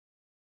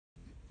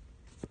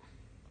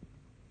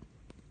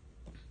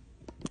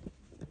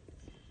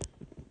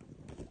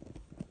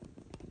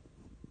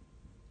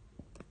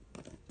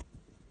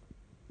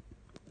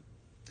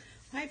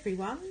Hi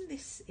everyone,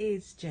 this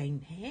is Jane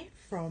here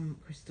from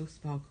Crystal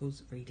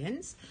Sparkles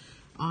Readings.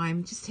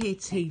 I'm just here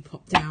to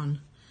pop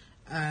down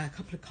a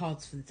couple of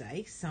cards for the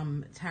day,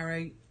 some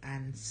tarot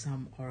and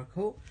some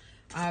oracle.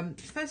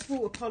 First of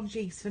all,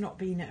 apologies for not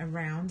being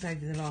around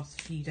over the last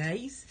few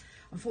days.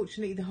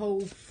 Unfortunately, the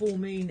whole full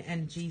moon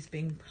energy's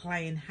been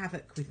playing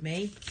havoc with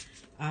me.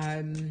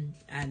 Sometimes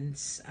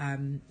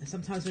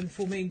when the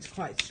full moon's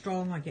quite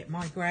strong, I get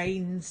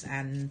migraines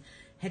and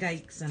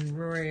headaches and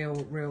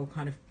real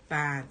kind of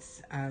bad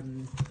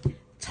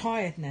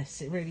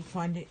tiredness. It really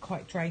find it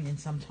quite draining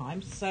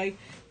sometimes. So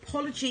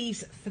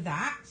apologies for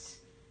that.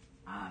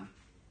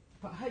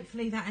 But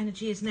hopefully that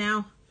energy is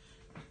now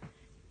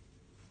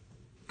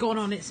gone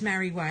on its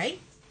merry way,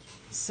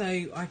 so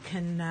I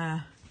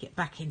can get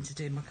back into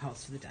doing my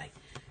cards for the day.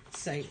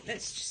 So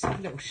let's just have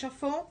a little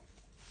shuffle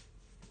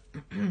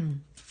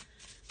and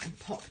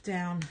pop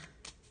down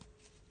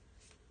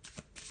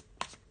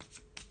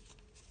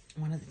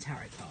one of the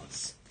tarot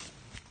cards.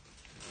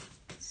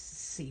 Let's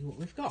see what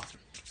we've got.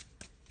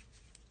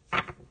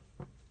 Okay.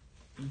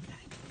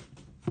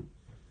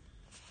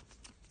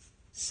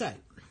 So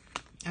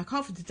our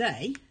card for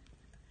today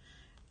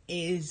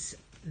is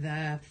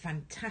the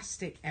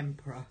fantastic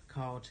Emperor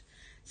card.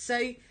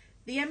 So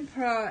the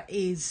Emperor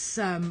is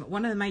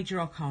one of the major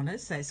arcana,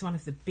 so it's one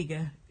of the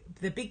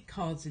big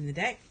cards in the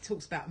deck. It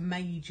talks about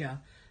major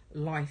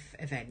life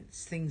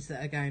events, things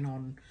that are going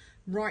on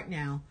right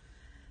now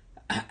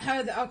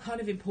that are kind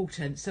of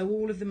important. So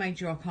all of the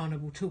major arcana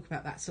will talk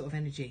about that sort of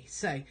energy.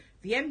 So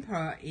the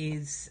Emperor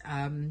is,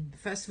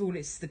 first of all,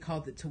 it's the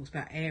card that talks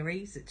about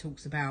Aries. It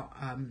talks about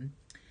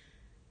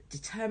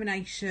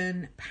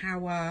determination,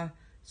 power,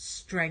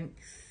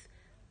 strength,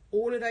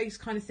 all of those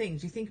kind of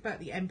things. You think about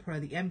the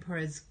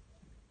Emperor's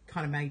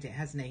kind of made it,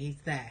 hasn't he?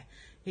 He's there.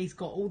 He's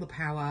got all the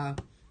power.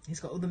 He's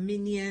got all the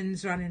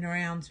minions running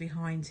around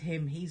behind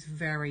him. He's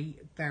very,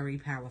 very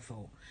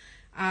powerful.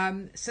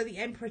 So the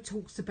Emperor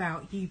talks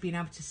about you being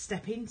able to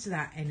step into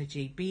that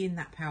energy, being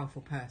that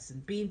powerful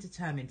person, being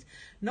determined,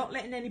 not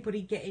letting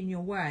anybody get in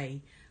your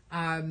way.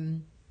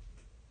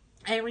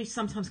 Aries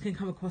sometimes can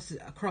come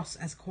across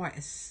as quite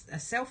a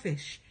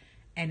selfish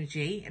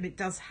energy, and it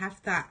does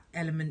have that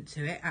element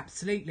to it,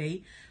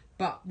 absolutely.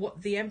 But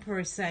what the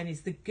Emperor is saying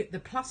is the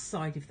plus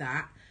side of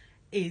that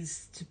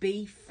is to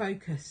be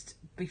focused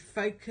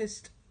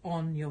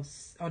on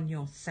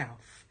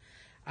yourself.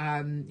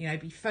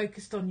 Be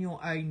focused on your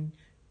own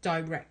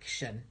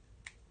direction.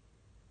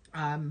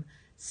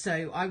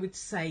 So I would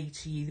say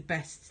to you, the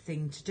best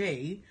thing to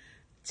do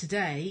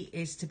today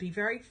is to be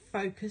very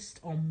focused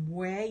on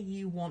where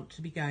you want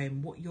to be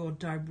going, what your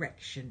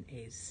direction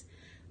is,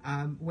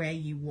 where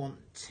you want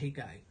to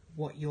go,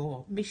 what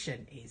your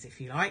mission is, if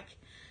you like.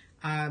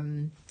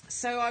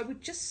 So I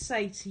would just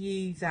say to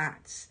you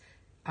that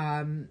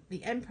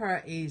the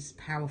Emperor is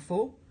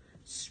powerful,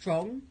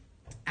 strong,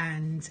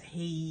 and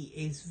he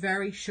is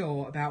very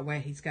sure about where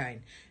he's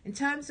going. In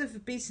terms of a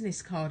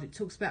business card, it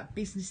talks about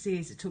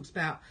businesses, it talks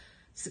about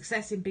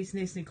success in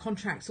business, new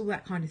contracts, all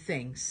that kind of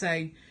thing.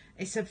 So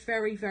it's a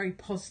very, very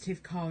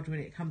positive card when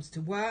it comes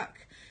to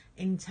work.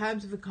 In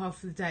terms of a card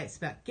for the day, it's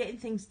about getting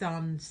things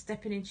done,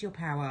 stepping into your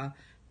power,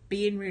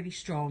 being really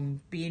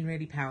strong, being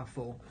really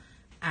powerful,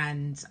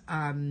 and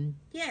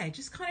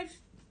just kind of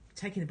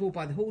taking the ball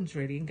by the horns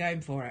really and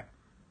going for it.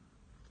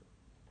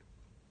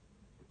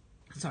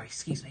 Sorry,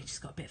 excuse me,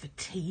 just got a bit of a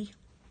tea.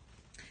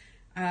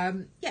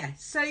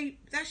 So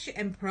that's your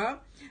Emperor.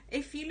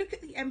 If you look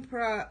at the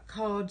Emperor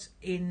card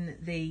in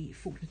the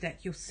Faulkner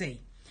deck, you'll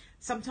see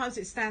sometimes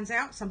it stands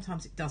out,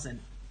 sometimes it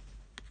doesn't.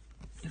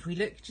 If we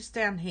look just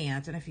down here, I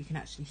don't know if you can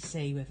actually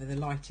see whether the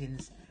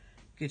lighting's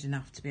good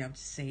enough to be able to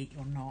see it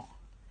or not.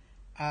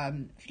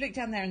 If you look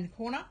down there in the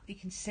corner, you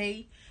can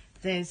see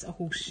there's a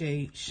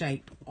horseshoe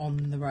shape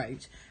on the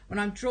road. When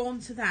I'm drawn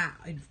to that,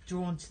 I'm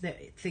drawn to the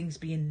things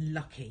being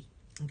lucky.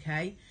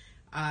 Okay,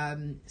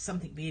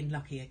 something being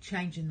lucky, a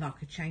change in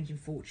luck, a change in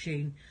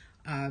fortune.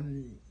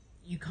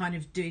 You kind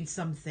of doing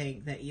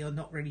something that you're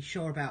not really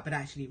sure about, but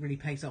actually it really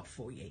pays off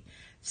for you.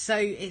 So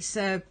it's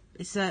a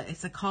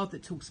card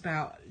that talks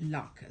about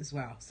luck as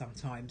well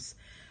sometimes.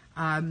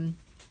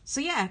 So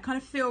yeah, I kind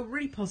of feel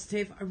really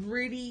positive. I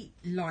really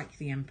like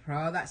the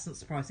Emperor. That's not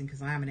surprising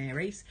because I am an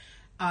Aries.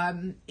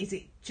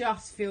 It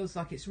just feels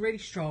like it's really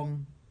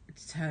strong,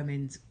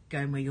 determined,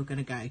 going where you're going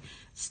to go.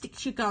 Stick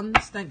to your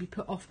guns. Don't be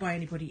put off by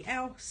anybody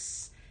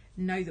else.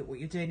 Know that what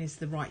you're doing is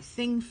the right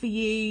thing for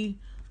you.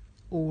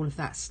 All of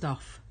that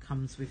stuff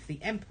comes with the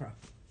Emperor.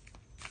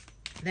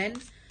 Then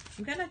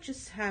I'm going to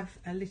just have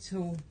a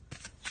little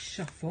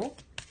shuffle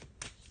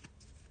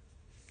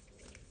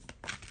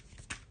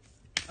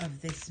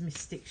of this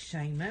Mystic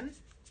Shaman.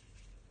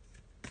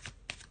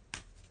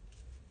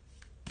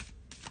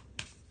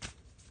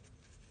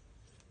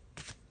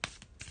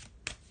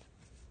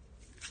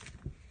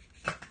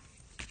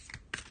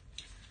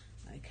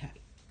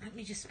 Let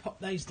me just pop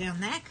those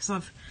down there because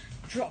I've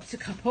dropped a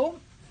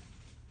couple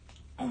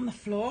on the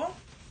floor.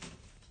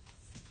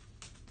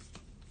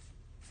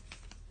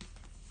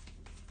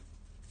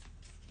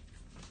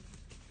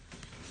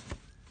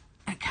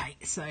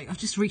 So I've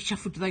just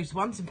reshuffled those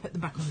ones and put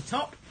them back on the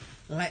top.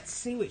 Let's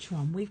see which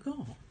one we've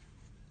got.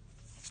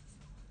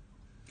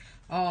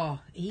 Oh,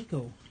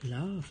 eagle.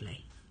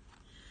 Lovely.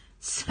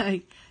 So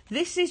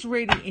this is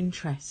really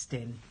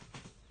interesting.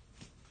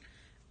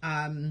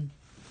 Because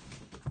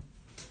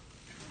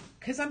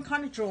I'm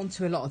kind of drawn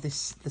to a lot of the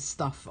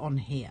stuff on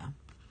here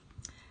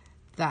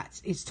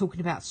that is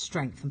talking about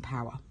strength and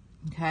power.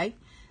 Okay,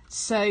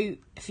 so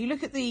if you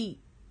look at the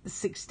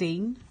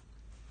 16,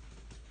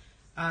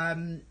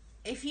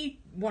 if you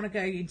want to go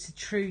into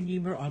true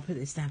I'll put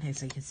this down here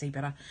so you can see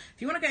better.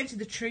 If you want to go into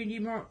the true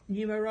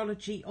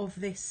numerology of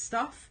this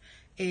stuff,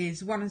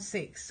 is 1 and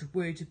 6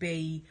 would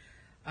be,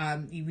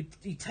 you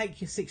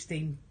take your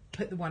 16,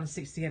 put the 1 and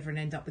 6 together and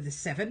end up with a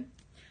 7.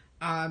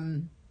 But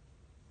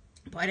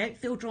I don't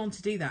feel drawn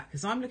to do that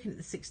because I'm looking at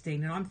the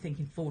 16 and I'm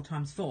thinking 4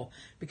 times 4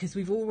 because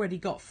we've already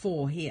got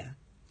 4 here.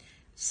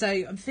 So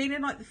I'm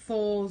feeling like the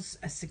 4s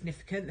are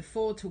significant. The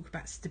 4 talk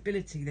about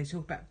stability. They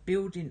talk about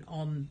building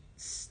on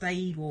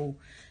stable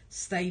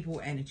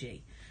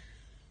energy.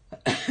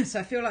 So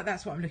I feel like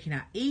that's what I'm looking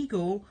at.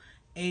 Eagle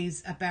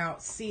is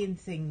about seeing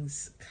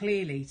things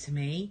clearly to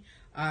me.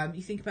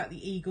 You think about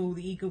the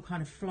eagle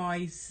kind of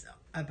flies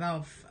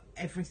above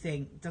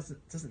everything,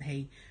 doesn't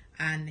he?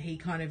 And he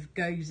kind of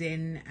goes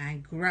in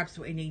and grabs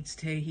what he needs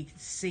to. He can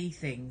see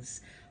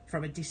things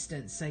from a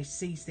distance, so he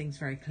sees things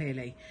very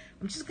clearly.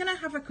 I'm just going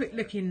to have a quick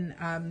look in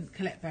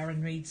Colette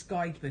Baron Reid's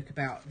guidebook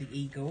about the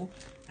eagle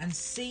and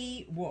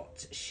see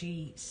what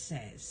she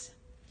says.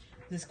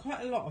 There's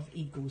quite a lot of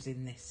eagles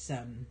in this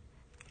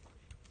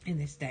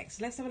deck,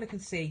 so let's have a look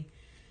and see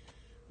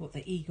what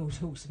the eagle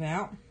talks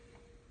about.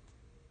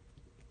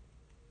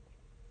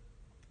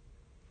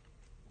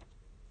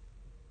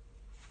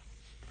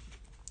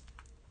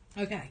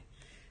 Okay,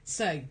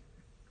 so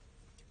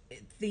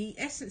the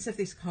essence of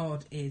this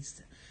card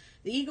is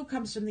the eagle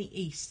comes from the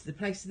east, the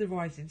place of the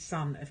rising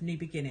sun, of new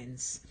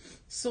beginnings.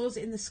 Soars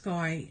in the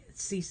sky,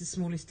 sees the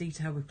smallest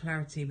detail with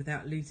clarity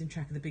without losing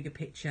track of the bigger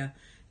picture,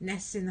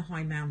 nests in the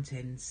high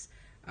mountains.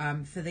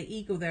 For the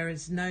eagle, there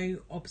is no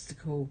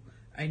obstacle,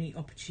 only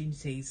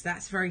opportunities.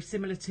 That's very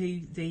similar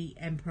to the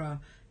emperor.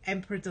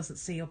 Emperor doesn't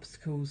see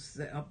obstacles.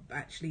 That are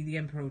actually, the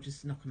emperor will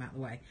just knock them out of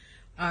the way.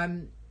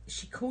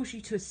 She calls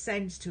you to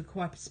ascend, to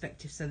acquire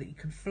perspective so that you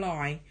can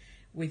fly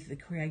with the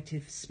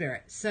creative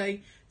spirit. So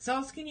it's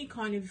asking you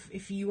kind of,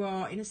 if you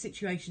are in a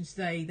situation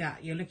today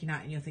that you're looking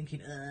at and you're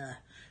thinking,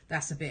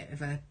 that's a bit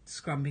of a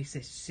scrummy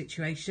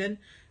situation,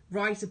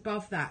 rise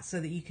above that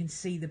so that you can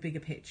see the bigger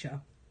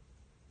picture.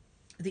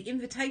 The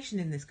invitation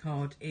in this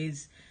card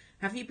is,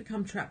 have you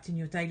become trapped in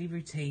your daily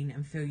routine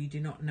and feel you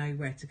do not know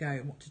where to go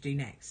and what to do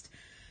next?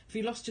 Have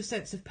you lost your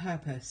sense of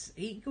purpose?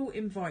 Eagle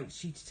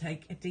invites you to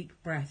take a deep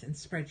breath and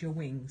spread your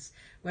wings.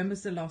 When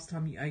was the last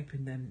time you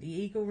opened them? The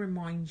eagle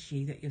reminds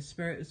you that your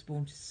spirit was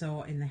born to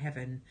soar in the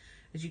heaven.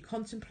 As you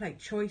contemplate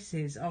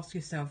choices, ask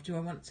yourself, do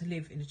I want to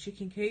live in a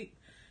chicken coop,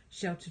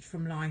 sheltered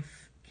from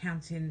life,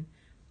 counting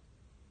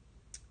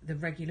the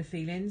regular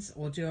feelings,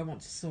 or do I want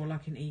to soar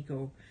like an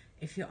eagle?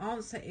 If your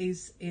answer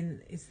is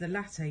the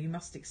latter, you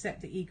must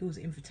accept the eagle's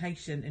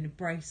invitation and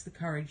embrace the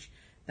courage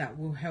that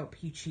will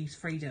help you choose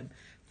freedom.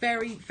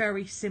 Very,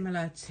 very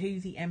similar to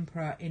the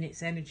emperor in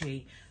its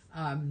energy,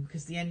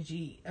 because the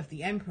energy of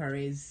the emperor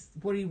is,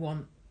 what do you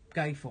want?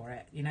 Go for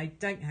it. You know,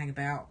 don't hang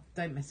about,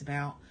 don't mess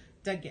about,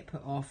 don't get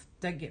put off,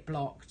 don't get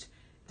blocked,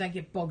 don't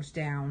get bogged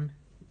down,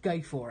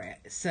 go for it.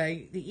 So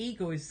the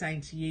eagle is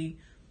saying to you,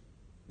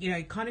 you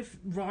know, kind of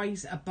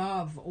rise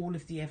above all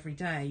of the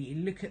everyday.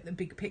 You look at the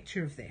big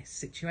picture of this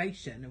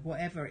situation, of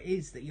whatever it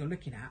is that you're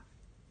looking at,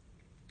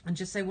 and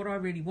just say, what do I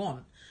really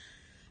want?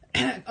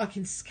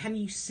 Can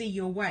you see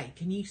your way?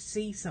 Can you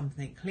see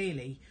something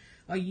clearly?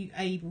 Are you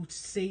able to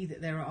see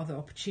that there are other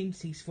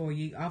opportunities for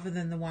you other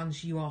than the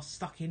ones you are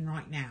stuck in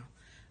right now?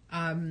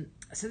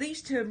 So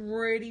these two are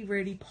really,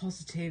 really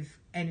positive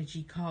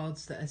energy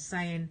cards that are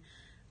saying,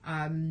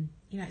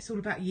 you know, it's all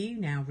about you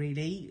now,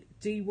 really.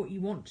 Do what you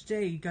want to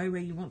do. Go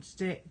where you want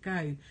to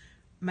go.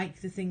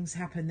 Make the things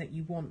happen that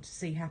you want to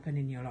see happen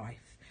in your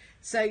life.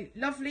 So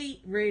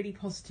lovely, really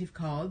positive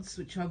cards,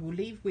 which I will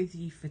leave with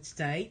you for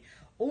today.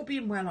 All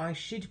being well, I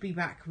should be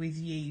back with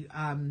you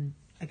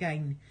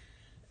again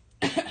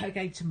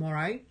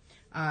tomorrow,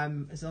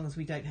 as long as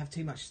we don't have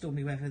too much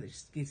stormy weather that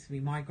just gives me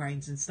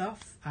migraines and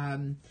stuff.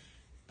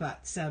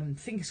 But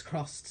fingers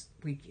crossed,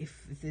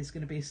 if there's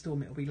going to be a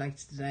storm, it'll be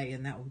later today,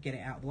 and that will get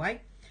it out of the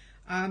way.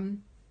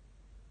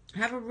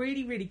 Have a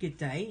really, really good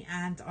day,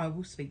 and I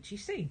will speak to you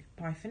soon.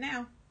 Bye for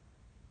now.